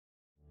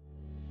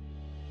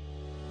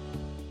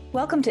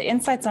Welcome to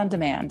Insights on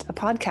Demand, a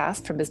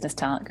podcast from Business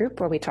Talent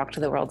Group where we talk to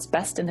the world's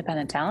best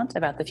independent talent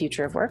about the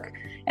future of work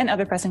and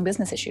other pressing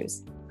business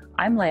issues.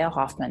 I'm Leah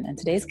Hoffman, and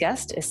today's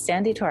guest is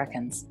Sandy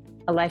Torkins,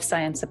 a life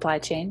science supply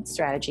chain,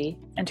 strategy,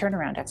 and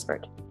turnaround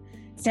expert.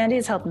 Sandy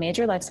has helped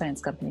major life science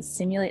companies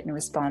simulate and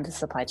respond to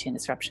supply chain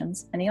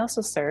disruptions, and he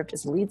also served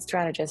as lead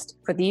strategist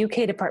for the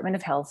UK Department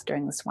of Health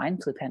during the swine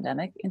flu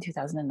pandemic in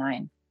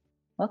 2009.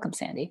 Welcome,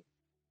 Sandy.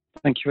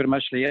 Thank you very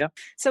much, Leah.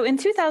 So in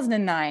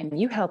 2009,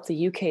 you helped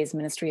the UK's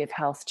Ministry of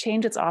Health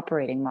change its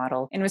operating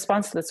model in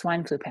response to the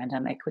swine flu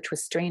pandemic, which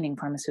was straining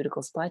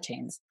pharmaceutical supply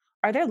chains.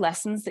 Are there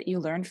lessons that you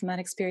learned from that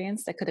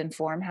experience that could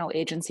inform how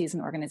agencies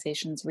and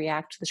organizations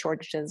react to the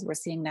shortages we're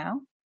seeing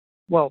now?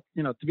 Well,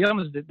 to be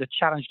honest, the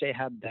challenge they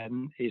had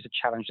then is a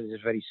challenge that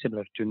is very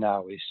similar to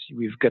now. Is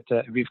we've got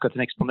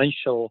an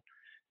exponential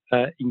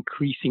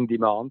increasing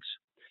demand.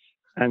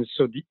 And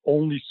so the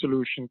only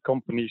solution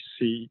companies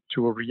see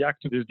to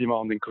react to this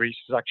demand increase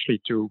is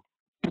actually to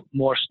put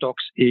more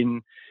stocks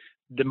in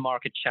the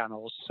market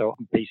channels, so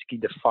basically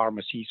the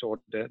pharmacies or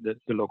the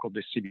local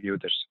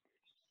distributors.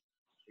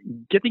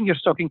 Getting your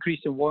stock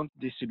increased in one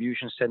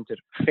distribution center,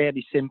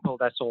 fairly simple,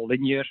 that's all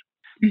linear.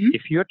 Mm-hmm.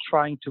 If you're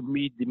trying to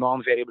meet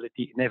demand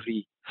variability in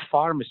every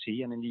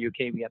pharmacy, and in the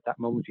UK at that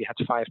moment we had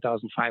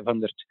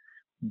 5,500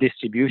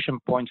 distribution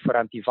points for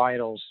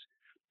antivirals,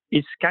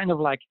 it's kind of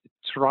like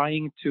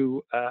trying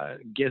to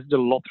guess the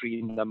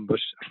lottery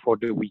numbers for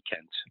the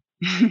weekend.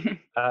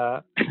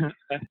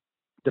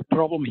 The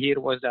problem here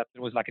was that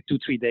there was like a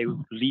 2-3 day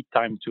lead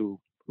time to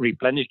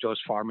replenish those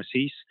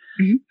pharmacies.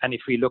 Mm-hmm. And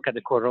if we look at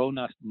the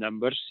corona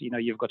numbers,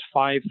 you've got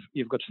five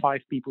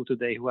people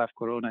today who have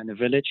corona in a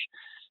village.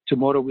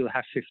 Tomorrow we'll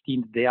have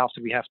 15. The day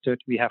after we have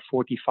 30, we have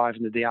 45,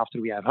 and the day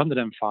after we have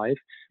 105.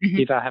 Mm-hmm.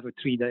 If I have a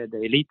 3-day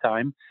lead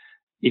time,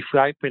 if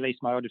I place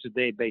my order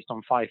today based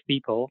on 5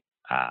 people,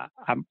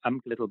 I'm a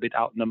little bit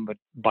outnumbered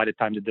by the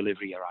time the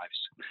delivery arrives.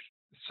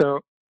 So,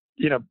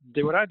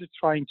 they were either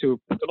trying to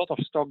put a lot of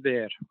stock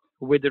there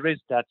with the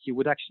risk that you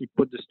would actually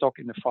put the stock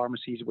in the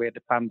pharmacies where the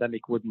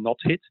pandemic would not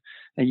hit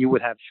and you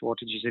would have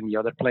shortages in the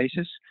other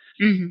places.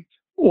 Mm-hmm.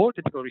 Or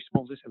the typical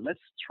response is, let's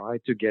try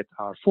to get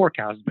our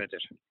forecast better.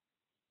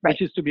 Right.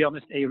 Which is, to be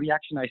honest, a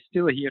reaction I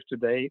still hear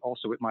today,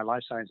 also with my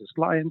life sciences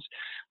clients.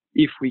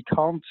 If we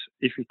can't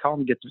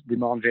get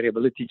demand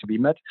variability to be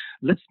met,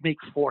 let's make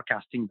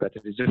forecasting better.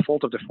 It's the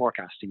fault of the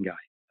forecasting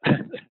guy.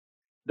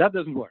 That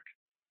doesn't work.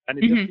 And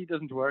it definitely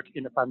doesn't work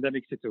in a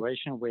pandemic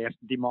situation where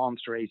demand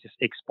raises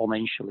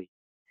exponentially.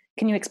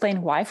 Can you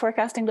explain why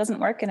forecasting doesn't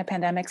work in a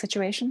pandemic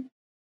situation?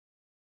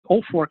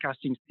 All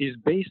forecasting is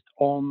based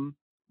on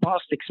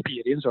past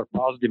experience or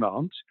past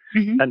demand,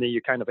 and then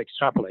you kind of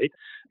extrapolate.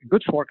 A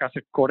good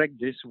forecaster correct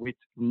this with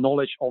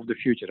knowledge of the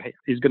future. Hey,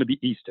 it's going to be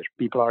Easter.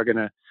 People are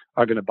gonna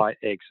buy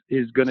eggs.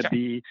 It's going to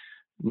be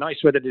nice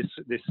weather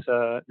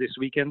this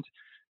weekend.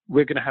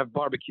 We're going to have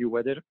barbecue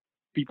weather.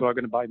 People are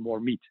going to buy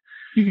more meat.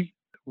 Mm-hmm.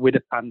 With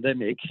a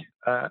pandemic,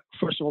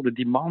 first of all, the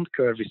demand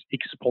curve is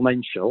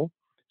exponential,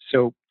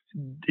 so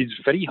it's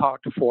very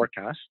hard to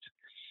forecast.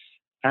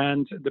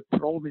 And the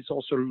problem is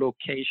also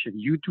location.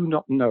 You do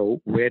not know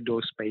where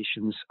those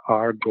patients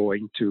are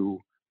going to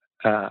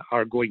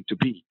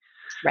be.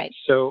 Right.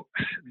 So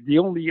the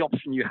only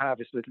option you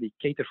have is literally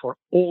cater for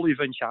all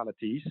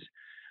eventualities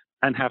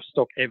and have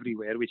stock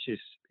everywhere, which is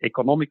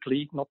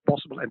economically not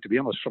possible. And to be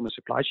honest, from a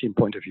supply chain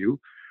point of view,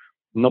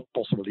 not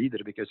possible either,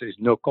 because there is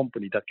no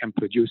company that can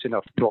produce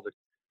enough product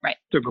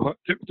to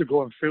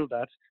go and fill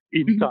that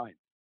in time.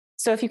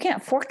 So if you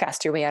can't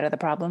forecast your way out of the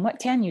problem, what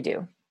can you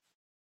do?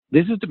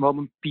 This is the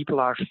moment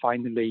people are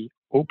finally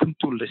open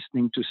to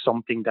listening to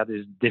something that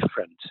is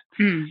different.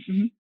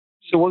 Mm-hmm.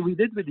 So what we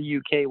did with the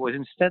UK was,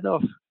 instead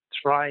of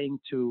trying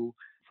to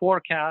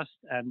forecast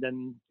and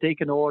then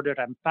take an order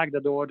and pack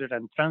that order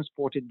and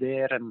transport it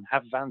there and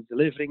have vans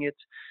delivering it,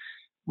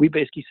 we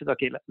basically said,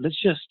 okay,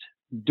 let's just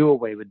do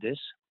away with this.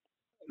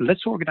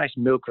 Let's organize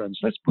milk runs.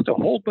 Let's put a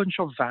whole bunch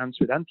of vans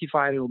with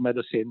antiviral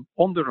medicine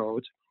on the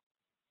road.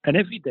 And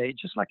every day,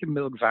 just like a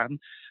milk van,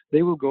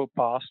 they will go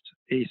past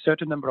a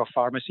certain number of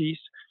pharmacies,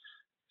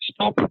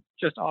 stop,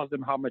 just ask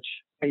them how much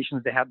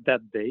patients they had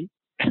that day,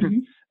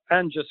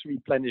 and just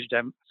replenish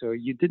them. So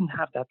you didn't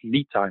have that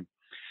lead time.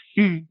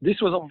 This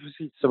was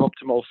obviously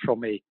suboptimal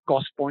from a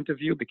cost point of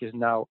view, because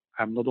now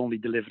I'm not only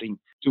delivering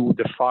to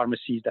the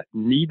pharmacies that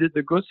needed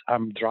the goods,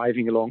 I'm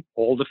driving along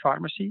all the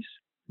pharmacies.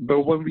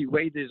 But when we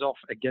weigh this off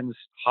against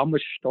how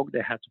much stock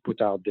they had to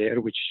put out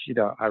there, which,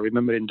 I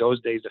remember in those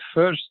days, the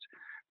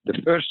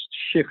first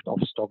shift of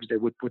stocks they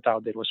would put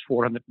out there was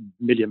 400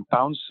 million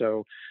pounds.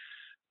 So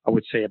I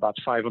would say about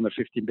 $550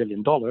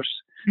 billion.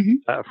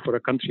 For a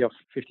country of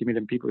 50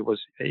 million people, it was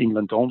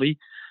England only.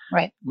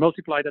 Right.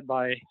 Multiply that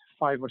by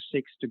 5 or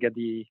 6 to get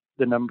the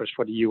numbers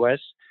for the US.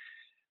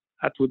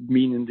 That would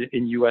mean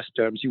in US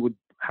terms, you would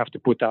have to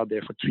put out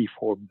there for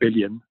 $3-4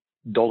 billion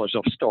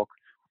of stock,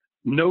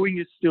 knowing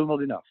it's still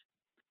not enough.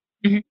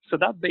 So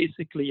that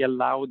basically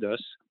allowed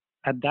us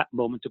at that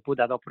moment to put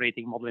that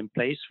operating model in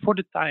place for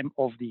the time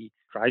of the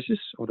crisis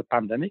or the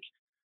pandemic.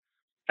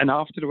 And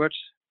afterwards,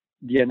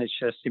 the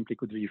NHS simply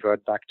could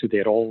revert back to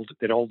their old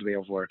way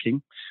of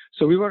working.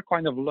 So we were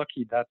kind of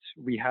lucky that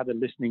we had a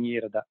listening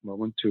ear at that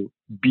moment to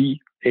be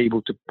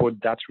able to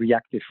put that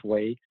reactive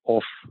way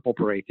of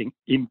operating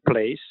in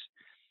place,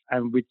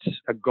 and with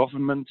a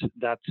government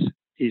that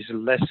is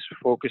less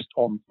focused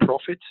on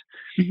profit,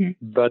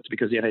 but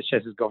because the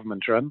NHS is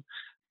government run,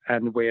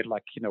 and where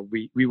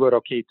we were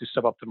okay to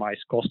suboptimize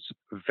costs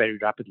very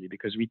rapidly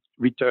because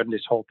we turned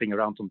this whole thing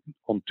around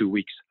on 2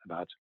 weeks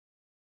about.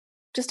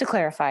 Just to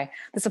clarify,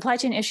 the supply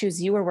chain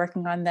issues you were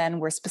working on then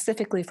were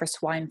specifically for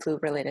swine flu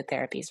related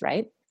therapies,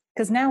 right?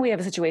 Because now we have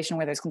a situation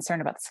where there's concern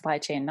about the supply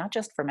chain, not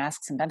just for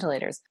masks and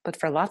ventilators, but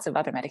for lots of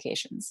other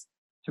medications.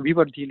 So we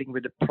were dealing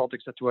with the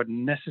products that were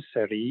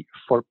necessary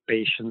for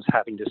patients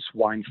having the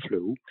swine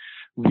flu.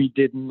 We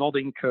did not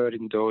incur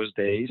in those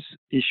days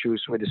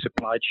issues with the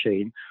supply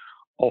chain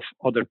of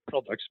other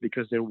products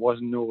because there was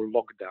no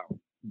lockdown.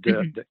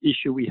 The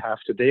issue we have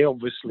today,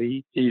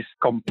 obviously, is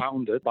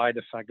compounded by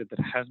the fact that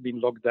there has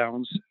been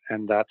lockdowns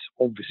and that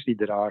obviously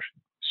there are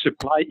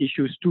supply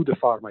issues to the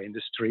pharma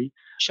industry,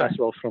 as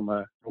well from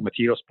a raw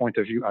materials point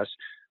of view, as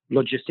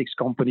logistics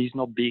companies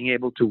not being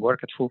able to work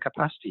at full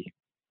capacity.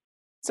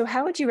 So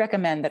how would you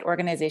recommend that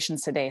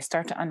organizations today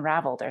start to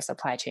unravel their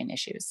supply chain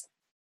issues?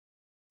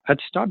 I'd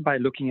start by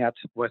looking at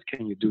what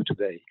can you do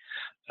today.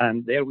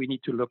 And there we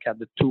need to look at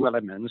the two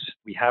elements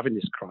we have in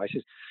this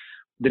crisis.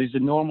 There is the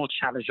normal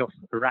challenge of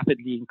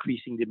rapidly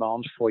increasing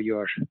demand for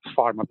your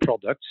pharma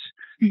products.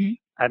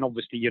 And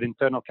obviously your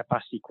internal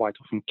capacity quite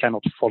often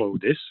cannot follow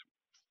this.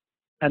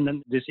 And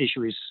then this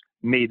issue is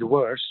made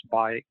worse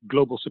by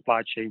global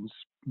supply chains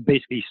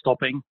basically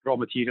stopping raw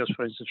materials,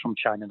 for instance, from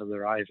China not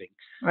arriving.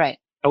 Right.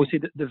 I would say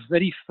that the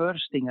very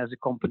first thing as a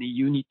company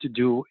you need to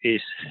do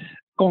is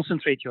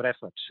concentrate your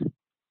efforts.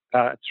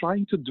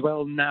 Trying to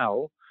dwell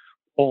now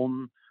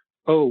on,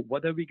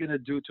 what are we going to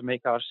do to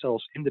make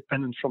ourselves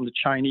independent from the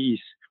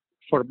Chinese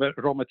for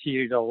raw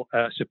material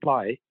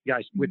supply?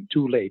 Guys, we're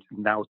too late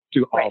now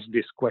to ask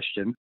this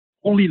question.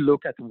 Only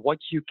look at what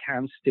you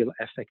can still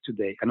affect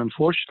today. And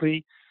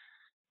unfortunately,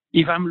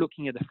 if I'm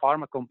looking at a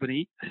pharma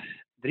company,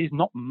 there is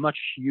not much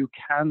you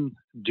can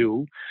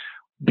do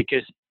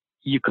because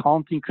you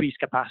can't increase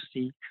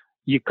capacity.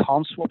 You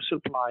can't swap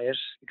suppliers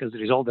because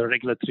there is all the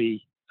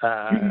regulatory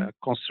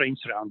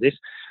constraints around this.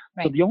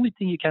 So the only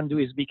thing you can do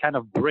is be kind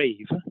of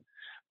brave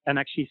and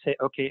actually say,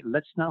 okay,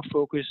 let's now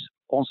focus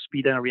on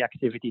speed and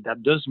reactivity.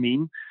 That does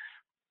mean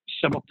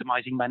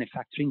sub-optimizing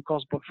manufacturing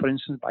costs, but for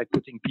instance, by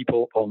putting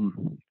people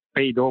on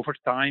paid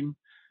overtime,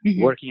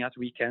 working at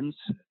weekends.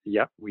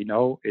 Yeah, we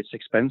know it's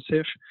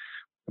expensive,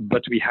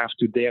 but we have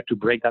to dare to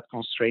break that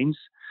constraints.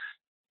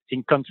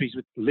 In countries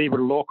with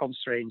labor law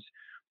constraints,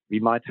 we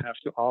might have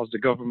to ask the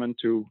government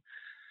to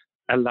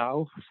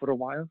allow for a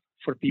while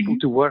for people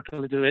to work a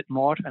little bit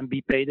more and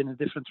be paid in a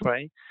different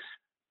way.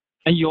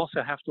 And you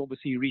also have to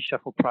obviously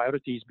reshuffle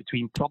priorities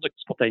between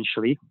products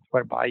potentially,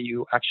 whereby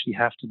you actually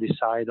have to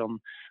decide on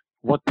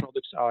what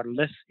products are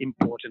less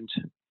important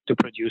to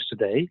produce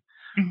today,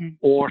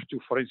 or to,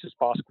 for instance,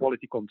 pass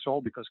quality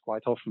control, because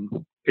quite often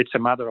it's a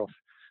matter of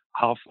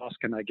how fast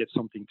can I get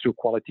something through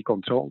quality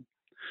control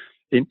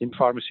in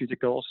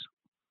pharmaceuticals,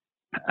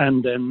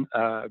 and then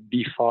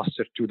be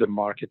faster to the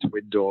market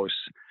with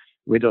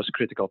those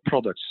critical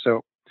products.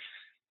 So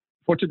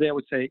for today, I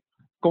would say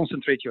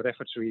concentrate your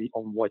efforts really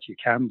on what you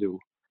can do.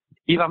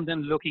 If I'm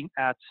then looking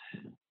at,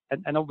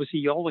 and obviously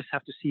you always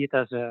have to see it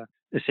as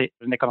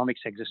an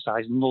economics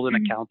exercise, not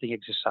an accounting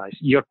exercise.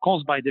 Your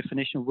cost by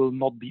definition will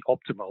not be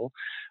optimal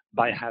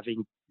by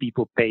having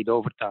people paid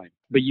overtime.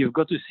 But you've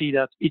got to see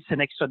that it's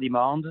an extra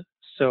demand.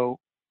 So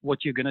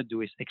what you're going to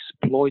do is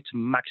exploit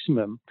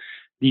maximum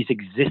these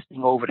existing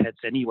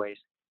overheads anyways.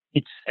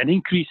 It's an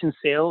increase in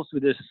sales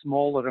with a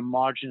smaller and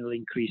marginal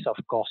increase of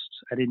costs.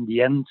 And in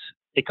the end,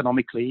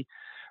 economically,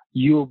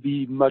 you'll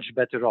be much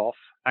better off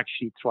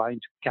actually trying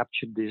to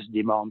capture this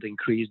demand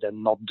increase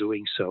than not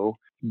doing so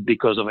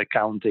because of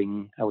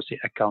accounting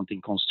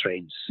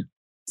constraints.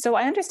 So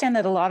I understand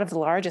that a lot of the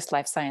largest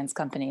life science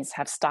companies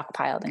have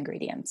stockpiled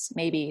ingredients,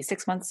 maybe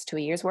 6 months to a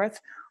year's worth.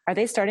 Are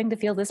they starting to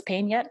feel this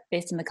pain yet,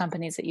 based on the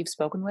companies that you've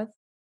spoken with?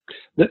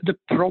 The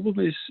problem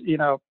is,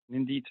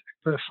 indeed,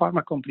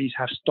 pharma companies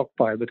have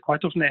stockpiled, but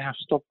quite often they have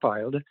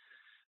stockpiled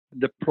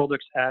the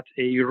products at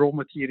a raw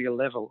material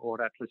level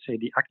or at, let's say,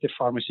 the active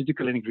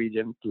pharmaceutical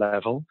ingredient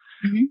level.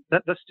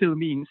 That still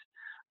means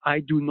I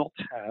do not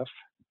have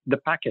the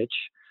package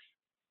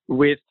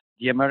with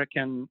the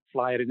American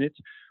flyer in it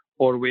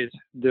or with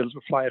the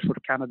flyer for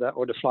Canada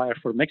or the flyer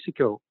for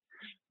Mexico.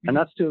 And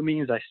that still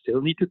means I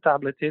still need to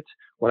tablet it,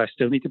 or I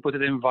still need to put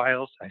it in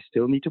vials, I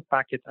still need to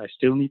pack it, I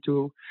still need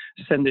to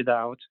send it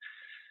out,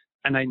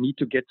 and I need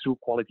to get through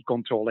quality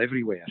control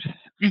everywhere.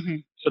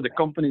 So the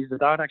companies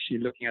that are actually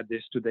looking at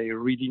this today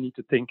really need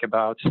to think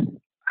about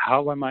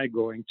how am I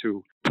going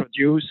to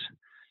produce,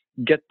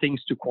 get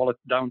things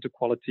down to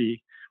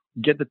quality,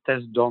 get the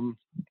test done,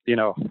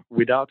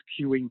 without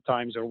queuing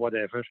times or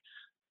whatever,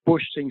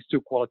 push things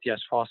to quality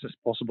as fast as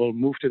possible,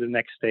 move to the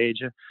next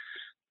stage,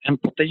 and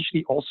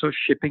potentially also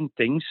shipping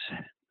things,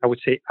 I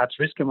would say, at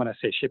risk. And when I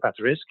say ship at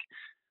risk,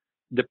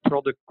 the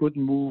product could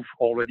move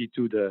already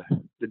to the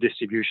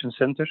distribution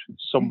center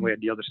somewhere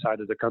the other side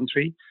of the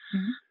country,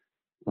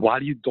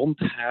 while you don't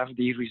have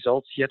the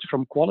results yet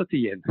from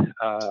quality in.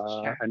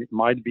 Sure. And it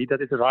might be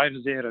that it arrives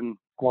there and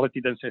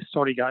quality then says,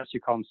 sorry guys, you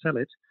can't sell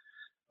it.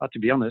 But to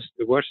be honest,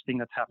 the worst thing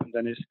that happened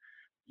then is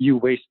you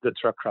waste the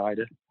truck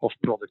rider of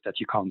product that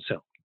you can't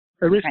sell.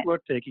 A risk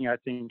worth taking, I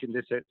think, in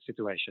this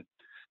situation.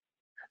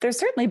 There's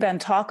certainly been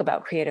talk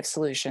about creative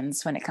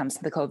solutions when it comes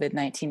to the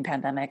COVID-19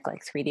 pandemic,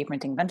 like 3D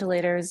printing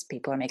ventilators.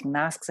 People are making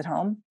masks at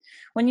home.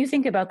 When you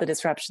think about the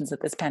disruptions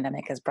that this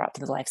pandemic has brought to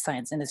the life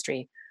science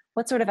industry,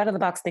 what sort of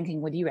out-of-the-box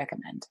thinking would you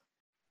recommend?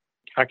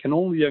 I can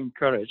only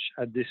encourage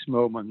at this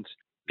moment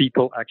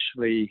people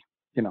actually,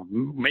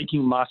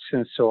 making masks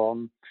and so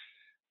on.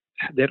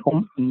 They're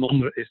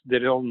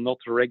all not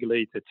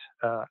regulated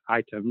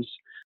items.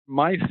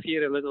 My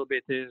fear a little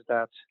bit is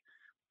that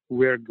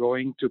we're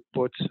going to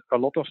put a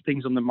lot of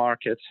things on the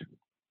market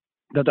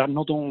that are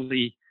not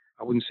only,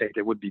 I wouldn't say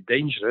they would be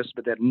dangerous,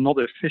 but they're not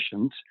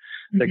efficient.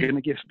 They're going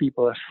to give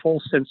people a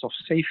false sense of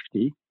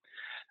safety.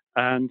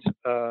 And,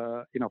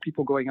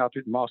 people going out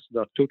with masks that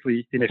are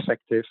totally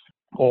ineffective,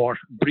 or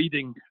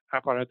breathing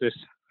apparatus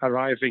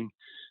arriving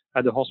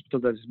at the hospital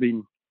that has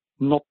been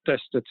not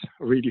tested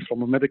really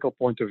from a medical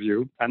point of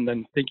view, and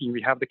then thinking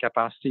we have the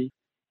capacity.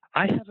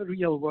 I have a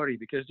real worry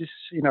because this,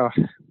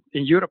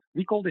 in Europe,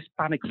 we call this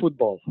panic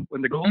football.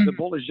 When the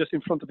ball is just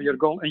in front of your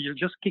goal and you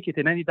just kick it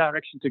in any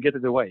direction to get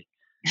it away.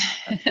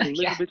 That's a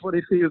little bit what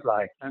it feels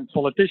like. And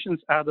politicians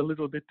add a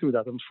little bit to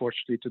that,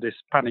 unfortunately, to this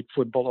panic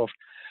football of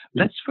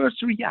let's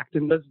first react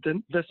and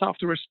let's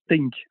afterwards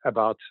think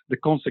about the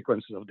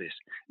consequences of this.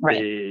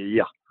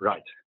 Right.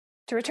 Right.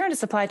 To return to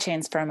supply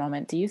chains for a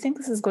moment, do you think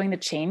this is going to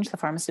change the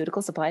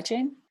pharmaceutical supply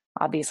chain?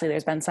 Obviously,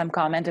 there's been some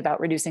comment about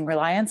reducing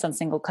reliance on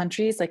single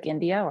countries like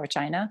India or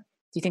China.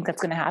 Do you think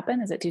that's going to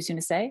happen? Is it too soon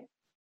to say?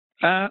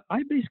 I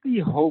basically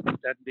hope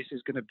that this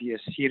is going to be a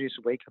serious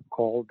wake-up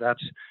call that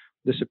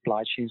the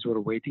supply chains were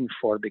waiting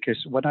for.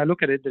 Because when I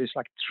look at it, there's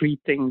like 3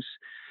 points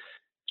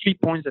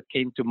that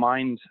came to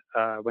mind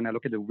when I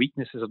look at the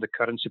weaknesses of the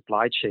current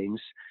supply chains.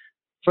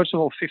 First of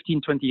all,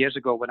 15, 20 years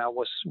ago, when I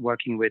was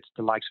working with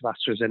the likes of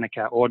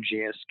AstraZeneca or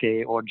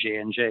GSK or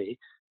J&J,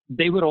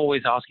 they were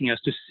always asking us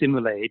to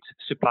simulate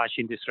supply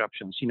chain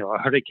disruptions. A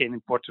hurricane in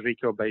Puerto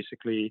Rico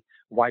basically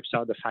wipes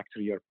out the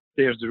factory or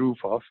tears the roof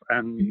off,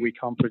 and we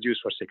can't produce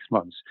for 6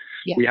 months.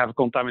 Yeah. We have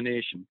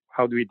contamination.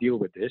 How do we deal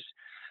with this?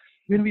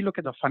 When we look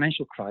at the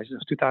financial crisis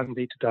of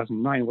 2008,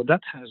 2009, what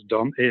that has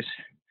done is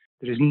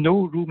there is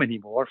no room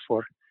anymore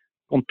for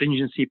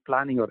contingency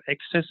planning or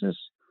excesses.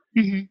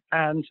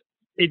 And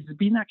it's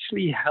been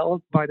actually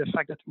helped by the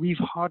fact that we've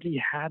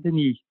hardly had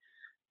any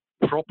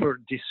proper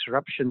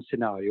disruption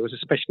scenarios,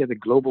 especially at a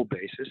global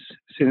basis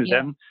since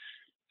then.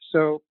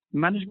 So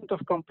management of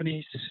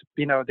companies,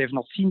 they've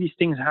not seen these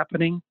things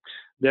happening.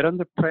 They're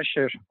under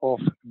pressure of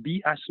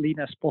be as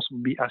lean as possible,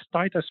 be as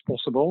tight as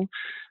possible.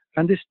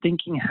 And this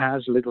thinking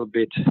has a little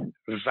bit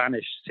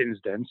vanished since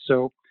then.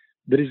 So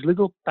there is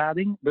little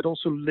padding, but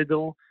also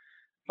little,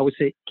 I would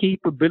say,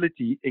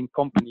 capability in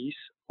companies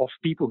of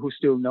people who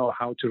still know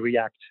how to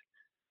react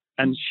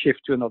and shift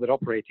to another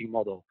operating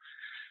model.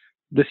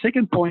 The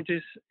second point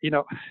is,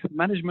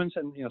 management,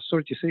 and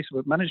sorry to say so,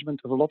 but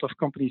management of a lot of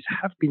companies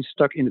have been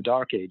stuck in the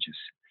dark ages.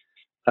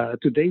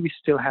 Today, we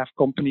still have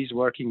companies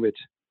working with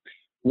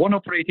one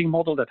operating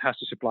model that has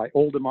to supply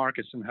all the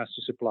markets and has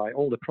to supply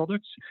all the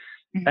products.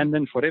 And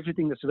then for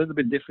everything that's a little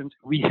bit different,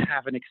 we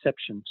have an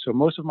exception. So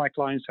most of my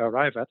clients I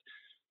arrive at,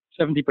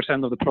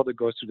 70% of the product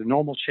goes to the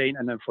normal chain,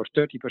 and then for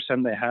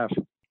 30%, they have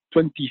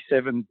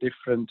 27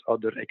 different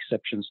other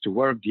exceptions to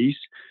work these,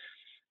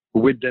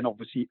 with then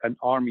obviously an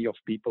army of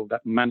people that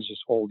manages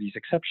all these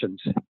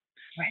exceptions.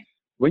 Right.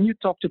 When you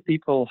talk to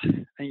people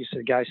and you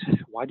say, guys,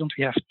 why don't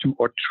we have 2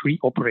 or 3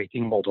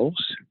 operating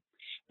models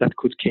that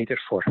could cater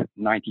for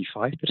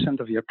 95%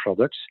 of your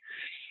products?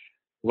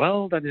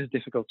 Well, that is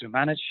difficult to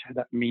manage.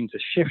 That means a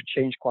shift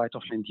change quite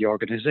often in the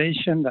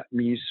organization. That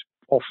means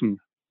often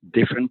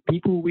different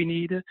people we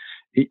need.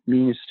 It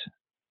means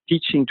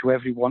teaching to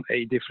everyone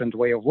a different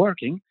way of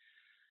working.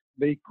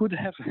 But it could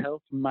have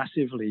helped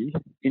massively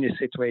in a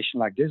situation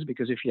like this,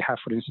 because if you have,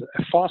 for instance,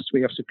 a fast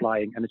way of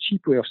supplying and a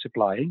cheap way of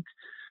supplying,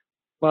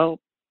 well,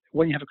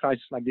 when you have a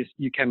crisis like this,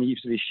 you can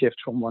easily shift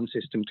from one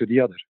system to the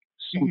other.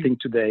 Something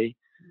today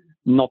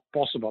not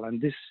possible. And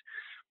this,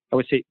 I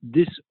would say,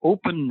 this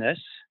openness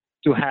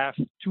to have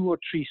 2 or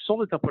 3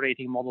 solid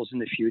operating models in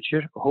the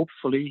future,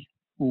 hopefully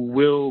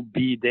will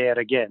be there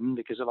again,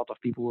 because a lot of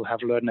people will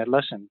have learned their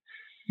lesson.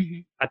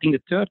 I think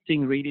the third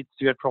thing really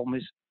to your problem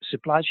is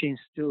supply chain is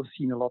still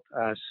seen a lot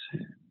as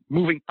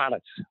moving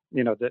pallets.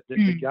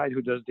 The guy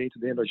who does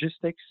day-to-day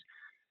logistics,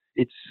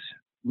 it's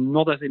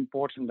not as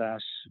important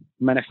as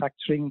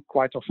manufacturing.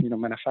 Quite often,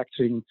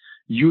 manufacturing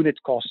unit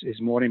cost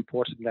is more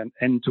important than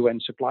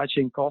end-to-end supply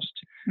chain cost.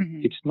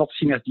 It's not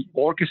seen as the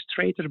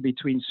orchestrator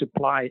between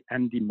supply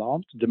and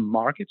demand, the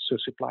market, so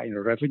supply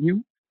and revenue.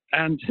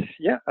 And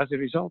as a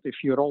result, if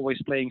you're always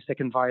playing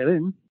second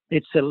violin,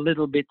 it's a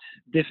little bit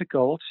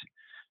difficult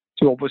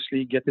to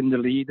obviously get in the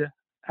lead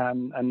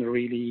and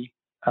really,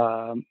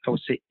 I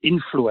would say,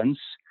 influence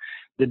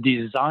the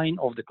design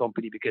of the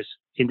company. Because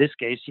in this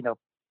case,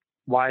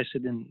 why I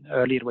said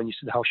earlier when you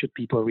said how should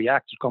people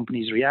react, or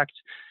companies react,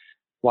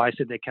 why I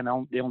said they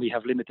only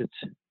have limited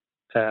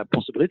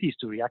possibilities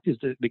to react is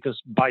because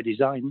by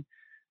design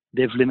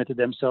they've limited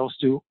themselves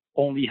to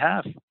only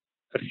have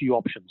a few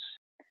options.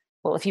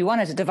 Well, if you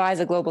wanted to devise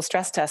a global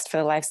stress test for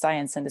the life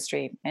science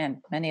industry and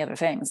many other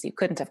things, you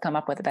couldn't have come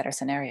up with a better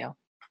scenario.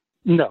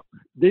 No,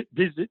 this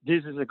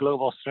is a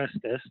global stress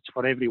test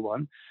for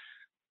everyone.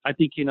 I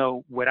think,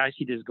 where I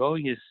see this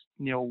going is,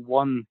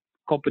 one,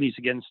 companies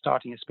again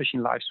starting, especially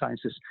in life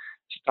sciences,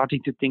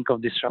 starting to think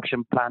of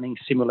disruption planning,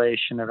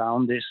 simulation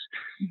around this.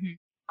 Mm-hmm.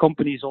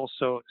 Companies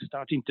also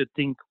starting to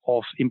think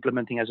of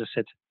implementing, as I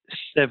said,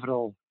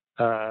 several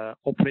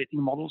operating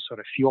models or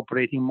a few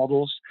operating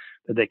models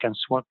that they can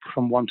swap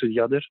from one to the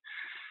other.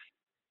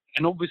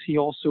 And obviously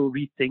also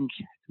rethink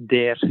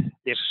their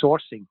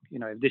sourcing.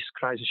 If this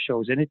crisis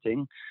shows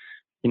anything,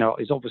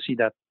 is obviously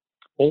that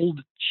all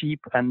the cheap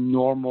and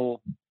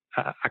normal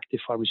active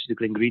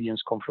pharmaceutical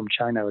ingredients come from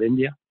China or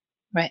India.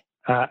 Right.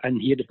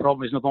 And here the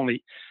problem is not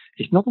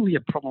only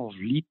a problem of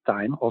lead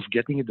time of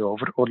getting it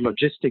over or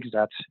logistics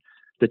that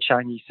the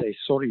Chinese say,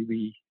 sorry,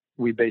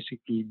 we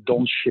basically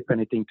don't ship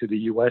anything to the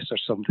US or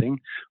something,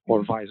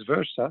 or vice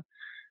versa.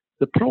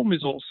 The problem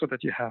is also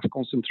that you have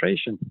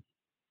concentration.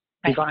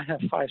 Right. If I have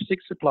 5-6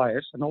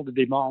 suppliers and all the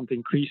demand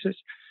increases,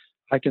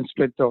 I can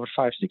split over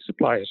 5-6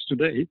 suppliers.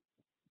 Today,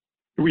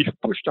 we've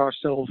pushed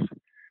ourselves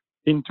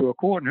into a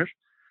corner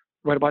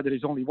whereby there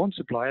is only one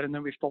supplier, and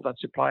then we've told that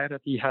supplier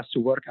that he has to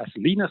work as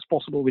lean as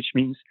possible, which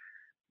means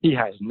he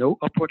has no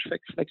upward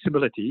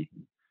flexibility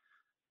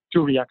to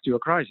react to a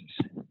crisis.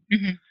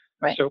 Mm-hmm.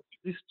 Right. So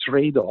this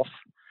trade-off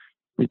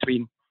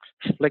between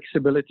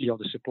flexibility of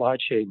the supply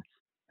chain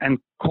and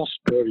cost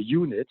per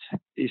unit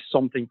is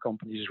something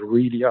companies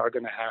really are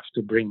going to have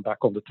to bring back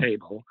on the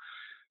table,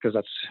 because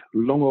that's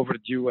long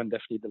overdue, and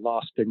definitely the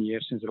last 10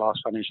 years since the last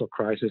financial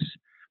crisis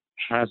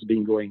has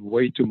been going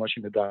way too much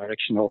in the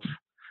direction of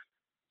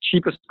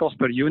cheapest cost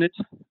per unit,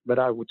 but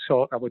I would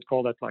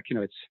call that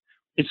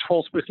it's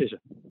false precision.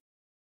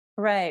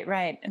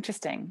 Right.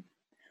 Interesting.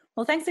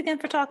 Well, thanks again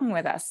for talking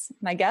with us.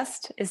 My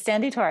guest is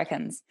Sandy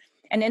Torrikins,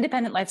 an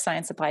independent life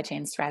science supply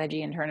chain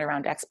strategy and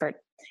turnaround expert.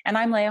 And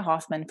I'm Leah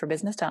Hoffman for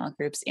Business Talent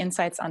Group's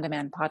Insights on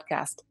Demand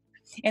podcast.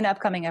 In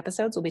upcoming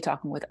episodes, we'll be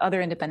talking with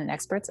other independent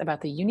experts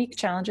about the unique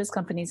challenges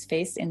companies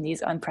face in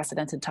these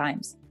unprecedented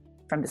times,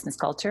 from business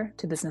culture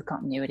to business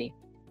continuity.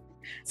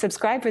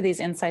 Subscribe for these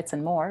insights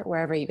and more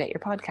wherever you get your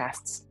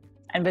podcasts.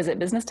 And visit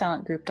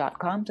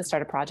businesstalentgroup.com to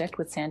start a project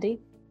with Sandy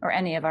or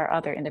any of our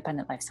other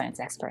independent life science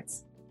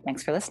experts.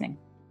 Thanks for listening.